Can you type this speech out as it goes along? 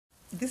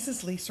This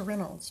is Lisa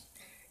Reynolds.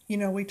 You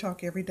know, we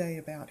talk every day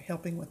about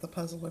helping with the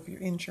puzzle of your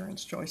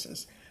insurance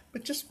choices,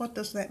 but just what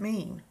does that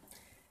mean?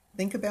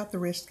 Think about the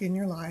risks in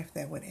your life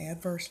that would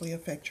adversely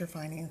affect your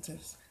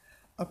finances.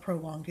 A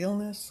prolonged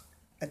illness,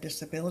 a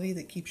disability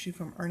that keeps you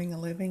from earning a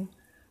living,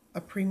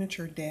 a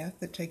premature death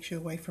that takes you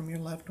away from your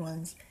loved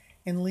ones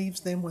and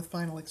leaves them with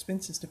final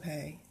expenses to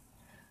pay.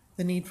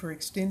 The need for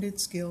extended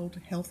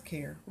skilled health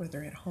care,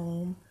 whether at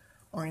home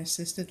or in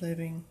assisted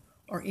living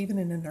or even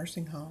in a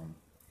nursing home,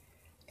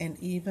 and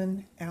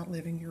even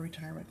outliving your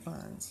retirement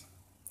funds.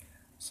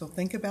 So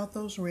think about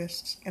those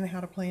risks and how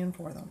to plan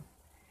for them.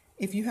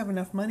 If you have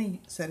enough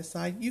money set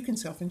aside, you can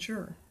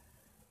self-insure.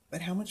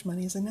 But how much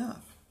money is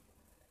enough?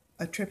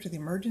 A trip to the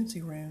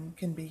emergency room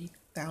can be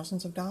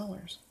thousands of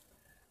dollars.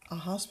 A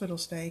hospital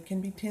stay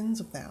can be tens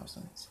of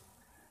thousands.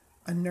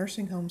 A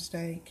nursing home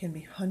stay can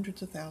be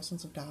hundreds of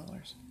thousands of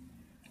dollars.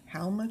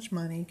 How much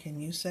money can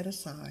you set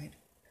aside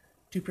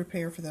to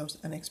prepare for those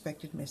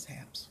unexpected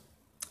mishaps?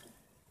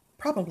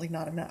 Probably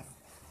not enough.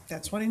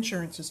 That's what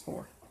insurance is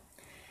for.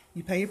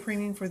 You pay a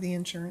premium for the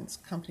insurance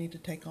company to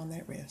take on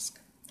that risk.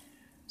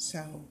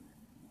 So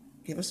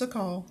give us a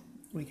call.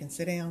 We can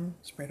sit down,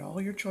 spread all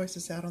your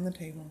choices out on the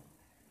table,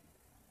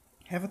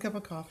 have a cup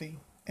of coffee,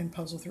 and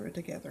puzzle through it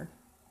together.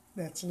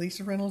 That's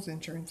Lisa Reynolds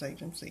Insurance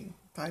Agency,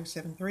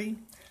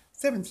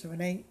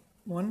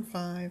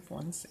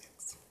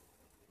 573-778-1516.